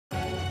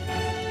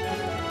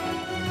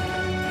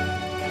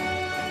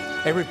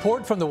A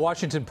report from the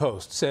Washington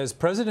Post says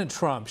President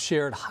Trump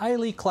shared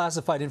highly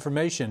classified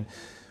information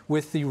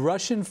with the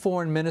Russian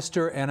foreign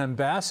minister and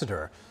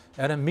ambassador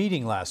at a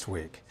meeting last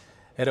week.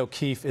 Ed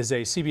O'Keefe is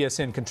a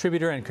CBSN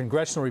contributor and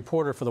congressional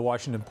reporter for the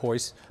Washington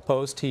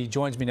Post. He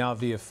joins me now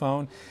via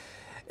phone.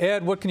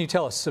 Ed, what can you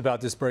tell us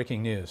about this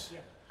breaking news?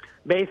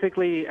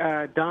 Basically,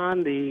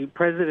 Don, the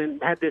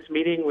president had this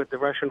meeting with the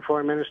Russian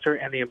foreign minister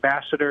and the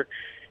ambassador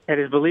and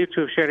is believed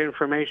to have shared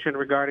information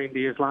regarding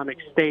the Islamic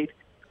State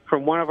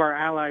from one of our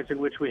allies in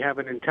which we have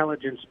an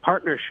intelligence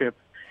partnership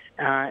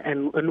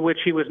and in which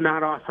he was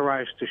not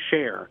authorized to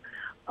share.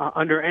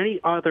 Under any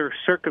other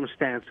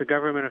circumstance, a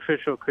government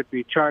official could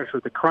be charged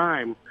with a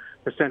crime,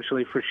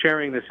 essentially, for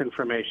sharing this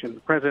information. The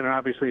president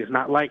obviously is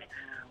not like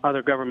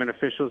other government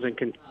officials and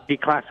can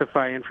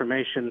declassify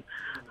information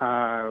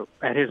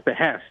at his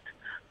behest.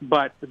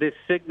 But this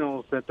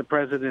signals that the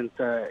president,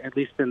 at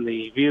least in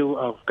the view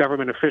of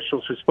government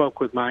officials who spoke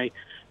with my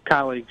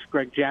colleagues,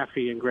 Greg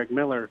Jaffe and Greg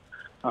Miller,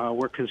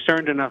 were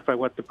concerned enough by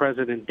what the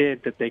president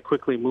did that they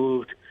quickly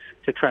moved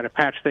to try to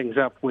patch things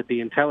up with the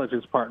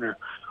intelligence partner.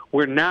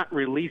 We're not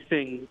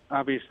releasing,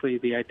 obviously,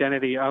 the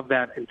identity of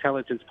that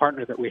intelligence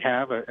partner that we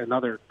have,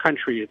 another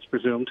country, it's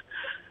presumed,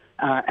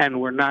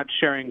 and we're not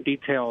sharing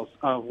details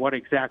of what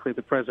exactly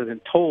the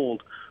president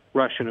told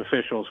Russian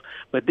officials.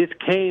 But this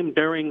came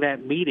during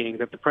that meeting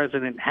that the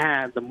president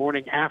had the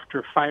morning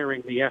after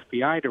firing the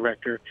FBI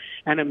director,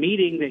 and a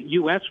meeting that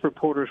U.S.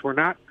 reporters were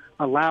not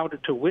allowed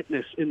to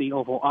witness in the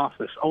Oval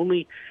Office.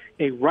 Only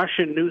a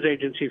Russian news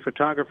agency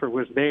photographer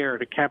was there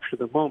to capture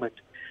the moment.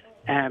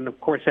 And,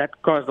 of course,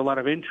 that caused a lot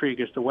of intrigue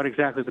as to what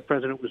exactly the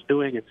president was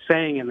doing and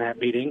saying in that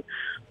meeting.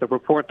 The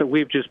report that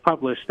we've just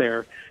published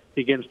there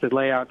begins to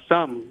lay out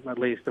some, at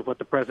least, of what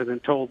the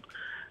president told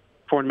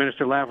Foreign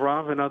Minister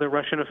Lavrov and other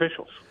Russian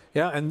officials.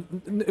 Yeah,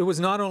 and it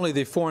was not only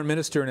the foreign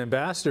minister and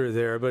ambassador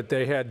there, but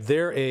they had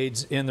their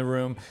aides in the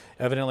room,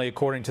 evidently,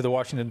 according to the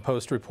Washington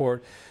Post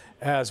report,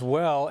 as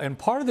well. And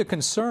part of the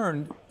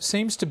concern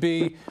seems to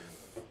be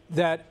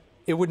that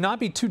it would not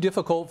be too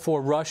difficult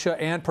for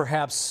Russia and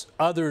perhaps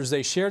others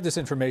they shared this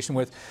information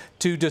with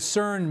to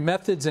discern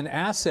methods and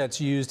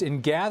assets used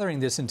in gathering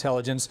this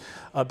intelligence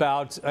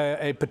about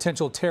a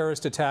potential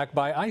terrorist attack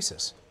by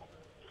ISIS.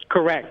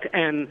 Correct.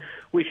 And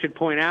we should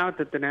point out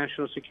that the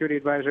National Security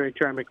Advisor,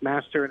 H.R.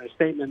 McMaster, in a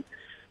statement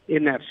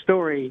in that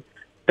story,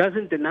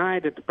 doesn't deny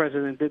that the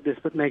president did this,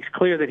 but makes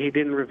clear that he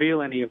didn't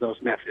reveal any of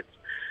those methods.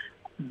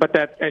 But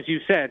that, as you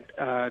said,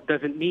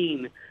 doesn't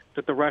mean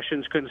that the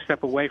Russians couldn't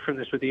step away from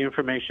this with the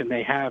information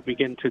they have,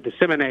 begin to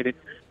disseminate it,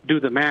 do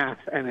the math,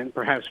 and then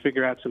perhaps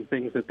figure out some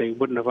things that they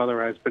wouldn't have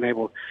otherwise been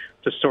able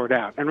to sort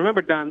out. And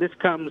remember, Don, this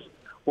comes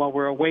while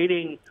we're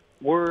awaiting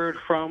word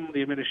from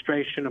the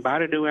administration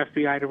about a new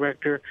FBI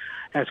director,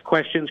 as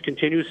questions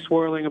continue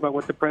swirling about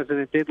what the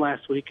president did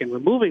last week in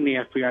removing the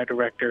FBI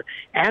director,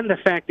 and the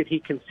fact that he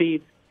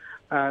concedes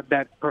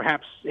that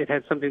perhaps it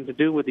had something to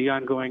do with the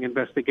ongoing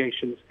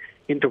investigations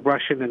into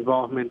Russian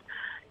involvement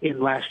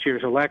in last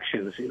year's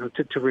elections. You know,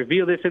 to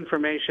reveal this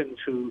information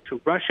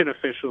to Russian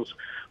officials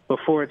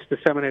before it's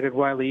disseminated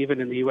widely,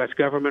 even in the U.S.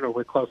 government or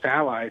with close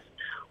allies,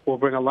 will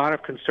bring a lot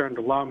of concern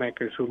to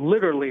lawmakers who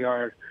literally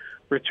are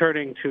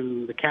returning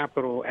to the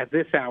Capitol at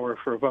this hour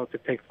for a vote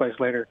that takes place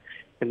later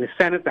in the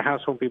Senate. The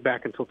House won't be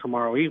back until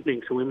tomorrow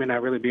evening, so we may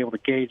not really be able to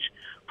gauge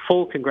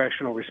full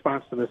congressional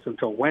response to this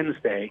until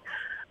Wednesday.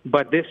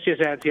 But this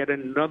just adds yet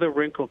another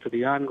wrinkle to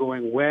the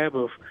ongoing web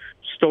of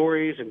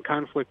stories and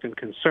conflict and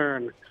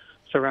concern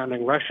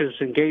surrounding Russia's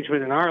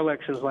engagement in our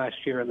elections last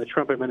year and the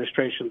Trump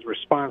administration's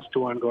response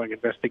to ongoing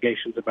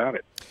investigations about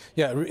it.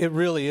 Yeah, it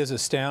really is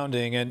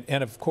astounding.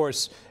 And of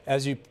course,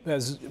 as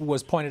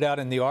was pointed out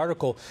in the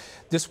article,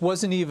 this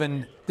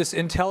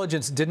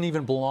intelligence didn't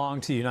even belong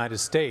to the United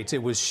States.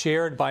 It was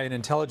shared by an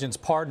intelligence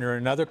partner in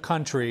another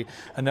country,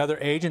 another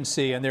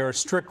agency, and there are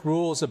strict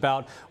rules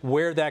about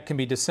where that can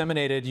be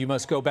disseminated. You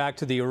must go back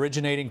to the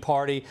originating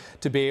party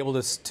to be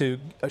able to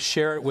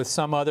share it with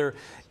some other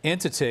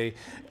entity,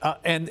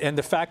 and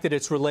the fact that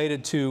it's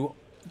related to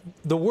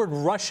the word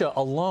Russia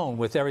alone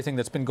with everything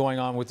that's been going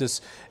on with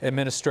this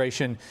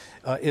administration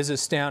is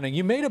astounding.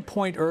 You made a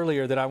point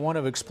earlier that I want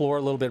to explore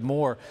a little bit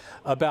more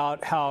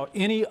about how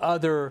any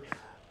other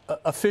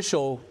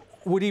official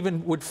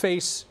would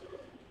face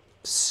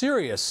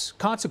serious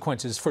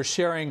consequences for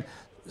sharing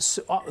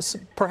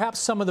perhaps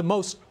some of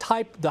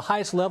the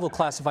highest level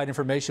classified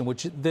information,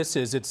 which this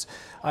is.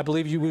 I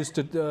believe you used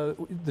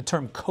the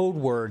term code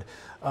word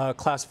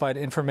classified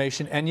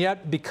information, and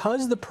yet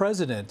because the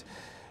president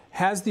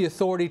has the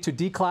authority to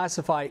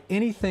declassify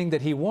anything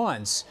that he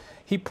wants,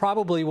 he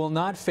probably will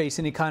not face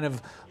any kind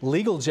of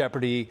legal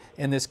jeopardy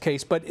in this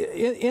case. But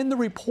in the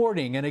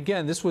reporting, and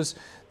again, this was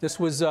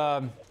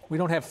we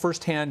don't have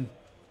firsthand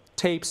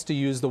tapes to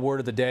use the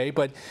word of the day,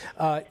 but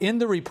in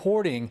the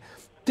reporting,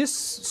 this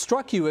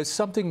struck you as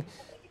something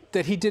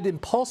that he did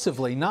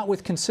impulsively, not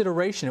with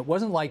consideration. It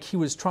wasn't like he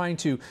was trying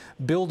to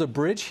build a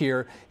bridge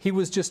here. He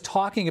was just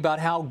talking about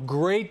how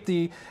great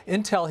the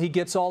intel he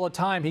gets all the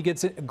time. He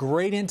gets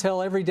great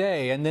intel every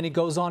day. And then he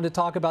goes on to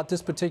talk about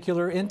this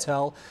particular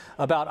intel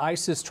about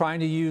ISIS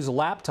trying to use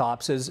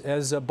laptops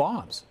as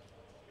bombs.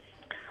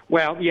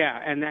 Well, yeah,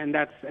 and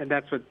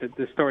that's what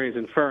the story is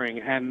inferring.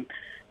 And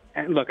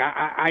look,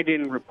 I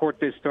didn't report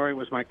this story; it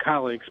was my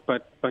colleagues.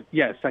 But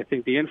yes, I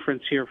think the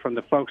inference here from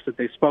the folks that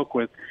they spoke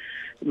with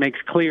makes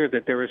clear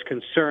that there is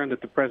concern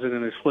that the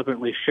president is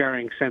flippantly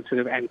sharing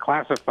sensitive and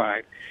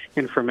classified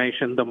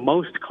information, the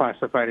most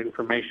classified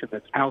information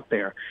that's out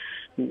there.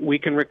 We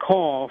can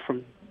recall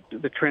from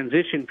the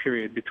transition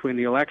period between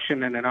the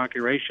election and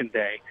Inauguration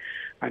Day.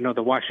 I know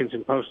the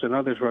Washington Post and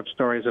others wrote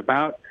stories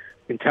about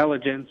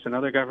intelligence and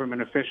other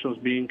government officials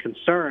being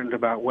concerned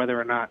about whether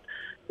or not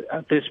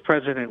this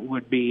president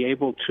would be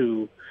able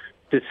to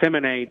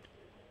disseminate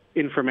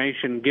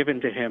information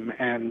given to him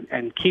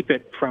and keep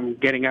it from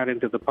getting out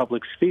into the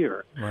public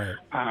sphere. Right.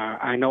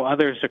 I know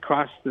others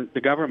across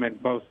the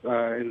government, both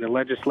in the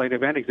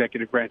legislative and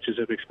executive branches,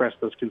 have expressed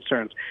those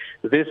concerns.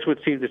 This would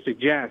seem to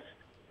suggest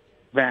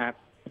that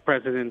the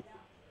president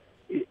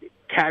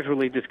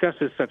casually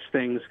discusses such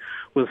things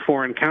with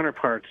foreign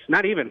counterparts,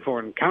 not even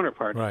foreign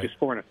counterparts, right. just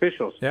foreign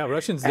officials. Yeah,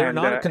 Russians, they're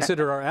not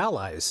considered our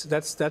allies.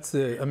 That's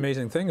the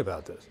amazing thing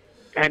about this.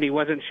 And he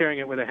wasn't sharing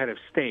it with a head of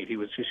state. He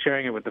was just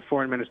sharing it with the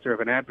foreign minister of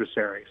an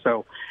adversary.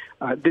 So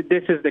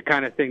this is the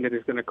kind of thing that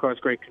is going to cause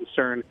great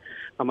concern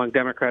among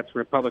Democrats and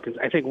Republicans.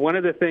 I think one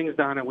of the things,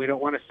 Donna, we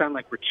don't want to sound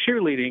like we're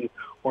cheerleading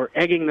or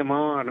egging them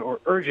on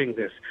or urging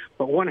this,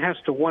 but one has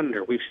to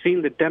wonder. We've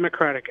seen the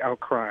Democratic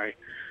outcry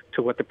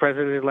to what the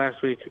president did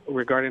last week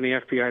regarding the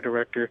FBI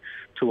director,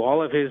 to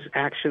all of his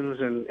actions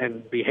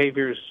and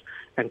behaviors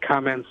and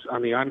comments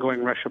on the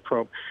ongoing Russia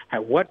probe.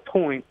 At what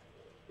point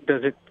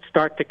does it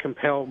start to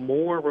compel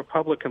more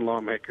Republican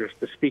lawmakers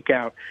to speak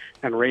out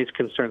and raise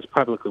concerns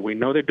publicly? We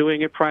know they're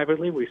doing it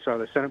privately. We saw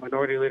the Senate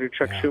Minority Leader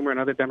Chuck Schumer and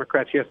other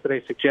Democrats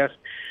yesterday suggest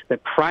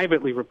that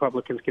privately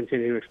Republicans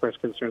continue to express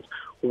concerns.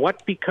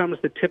 What becomes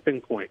the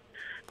tipping point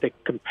that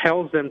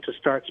compels them to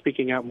start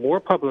speaking out more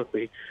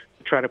publicly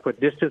to try to put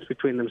distance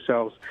between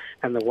themselves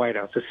and the White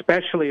House,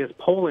 especially as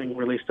polling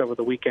released over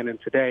the weekend and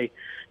today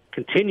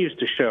continues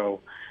to show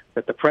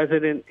that the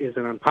president is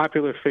an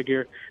unpopular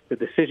figure. The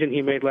decision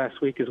he made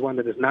last week is one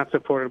that is not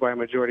supported by a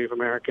majority of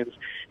Americans,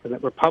 and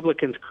that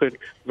Republicans could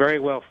very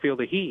well feel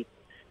the heat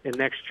in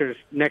next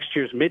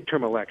year's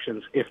midterm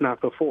elections, if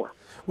not before.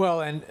 Well,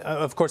 and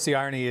of course the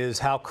irony is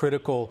how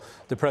critical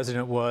the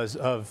president was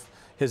of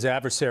his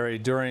adversary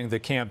during the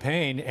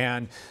campaign,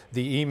 and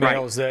the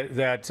emails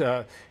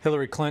that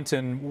Hillary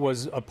Clinton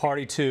was a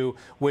party to,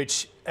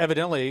 which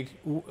evidently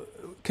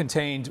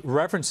contained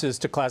references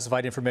to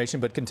classified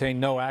information but contained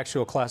no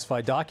actual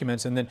classified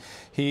documents. And then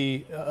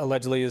he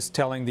allegedly is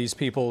telling these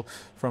people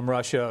from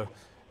Russia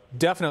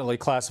definitely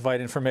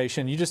classified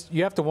information.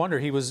 You have to wonder,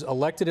 he was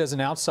elected as an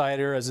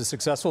outsider, as a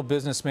successful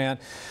businessman,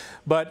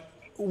 but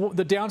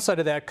the downside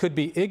of that could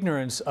be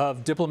ignorance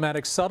of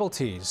diplomatic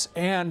subtleties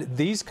and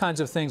these kinds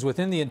of things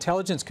within the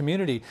intelligence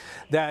community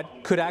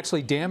that could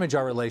actually damage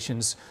our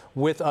relations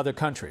with other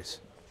countries.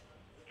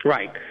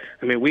 Right.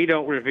 I mean, we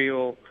don't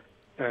reveal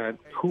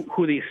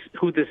who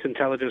this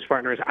intelligence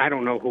partner is. I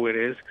don't know who it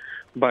is,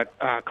 but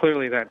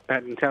clearly that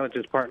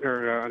intelligence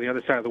partner on the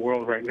other side of the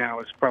world right now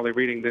is probably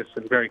reading this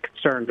and very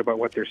concerned about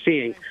what they're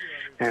seeing,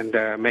 and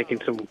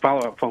making some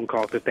follow-up phone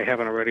calls if they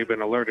haven't already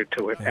been alerted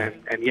to it. Yeah.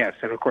 And yes,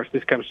 and of course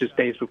this comes just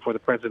days before the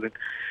president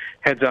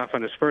heads off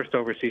on his first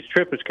overseas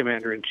trip as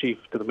commander-in-chief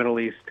to the Middle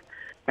East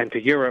and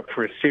to Europe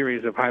for a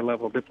series of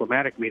high-level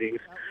diplomatic meetings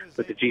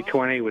with the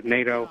G20, with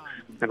NATO,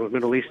 and with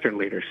Middle Eastern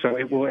leaders. So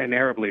it will, and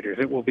Arab leaders.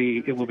 It will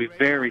be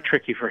very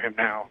tricky for him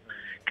now,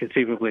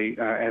 conceivably,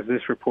 as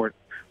this report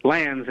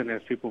lands and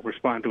as people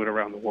respond to it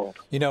around the world.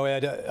 You know,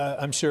 Ed,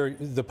 I'm sure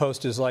the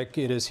Post is like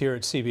it is here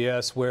at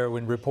CBS, where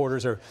when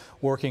reporters are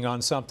working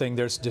on something,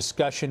 there's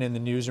discussion in the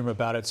newsroom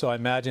about it. So I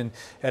imagine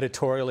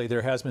editorially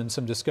there has been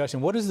some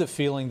discussion. What is the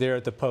feeling there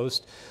at the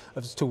Post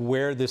as to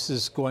where this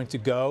is going to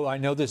go? I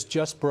know this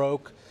just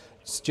broke.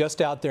 It's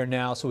just out there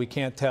now, so we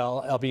can't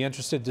tell. I'll be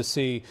interested to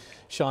see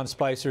Sean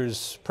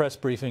Spicer's press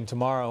briefing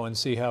tomorrow and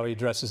see how he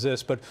addresses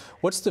this. But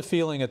what's the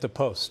feeling at the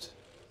Post?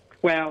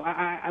 Well,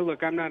 I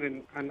look, I'm not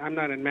in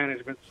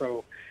management,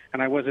 so,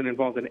 and I wasn't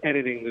involved in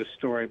editing this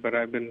story, but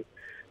I've been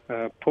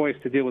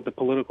poised to deal with the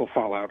political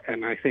fallout,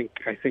 and I think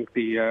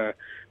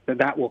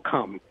that will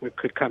come. It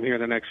could come here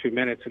in the next few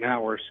minutes and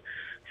hours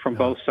from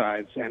both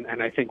sides,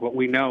 and I think what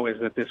we know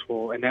is that this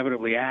will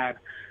inevitably add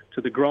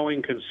to the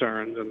growing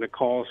concerns and the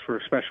calls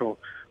for special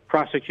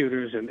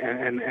prosecutors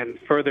and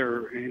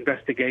further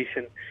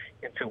investigation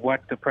into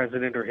what the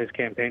president or his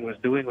campaign was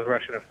doing with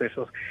Russian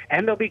officials.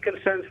 And there'll be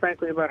concerns,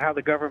 frankly, about how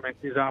the government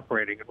is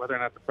operating and whether or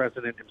not the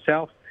president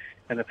himself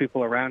and the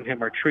people around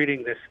him are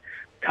treating this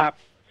top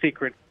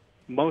secret,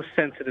 most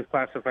sensitive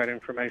classified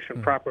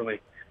information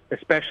properly,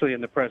 especially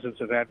in the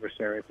presence of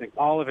adversaries. I think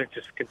all of it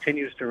just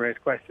continues to raise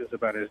questions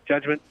about his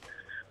judgment,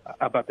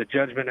 about the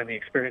judgment and the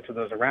experience of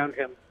those around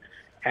him,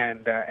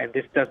 and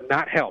this does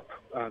not help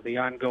the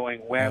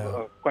ongoing web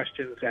of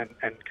questions and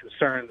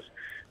concerns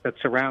that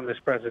surround this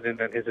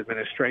president and his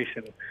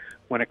administration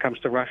when it comes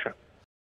to Russia.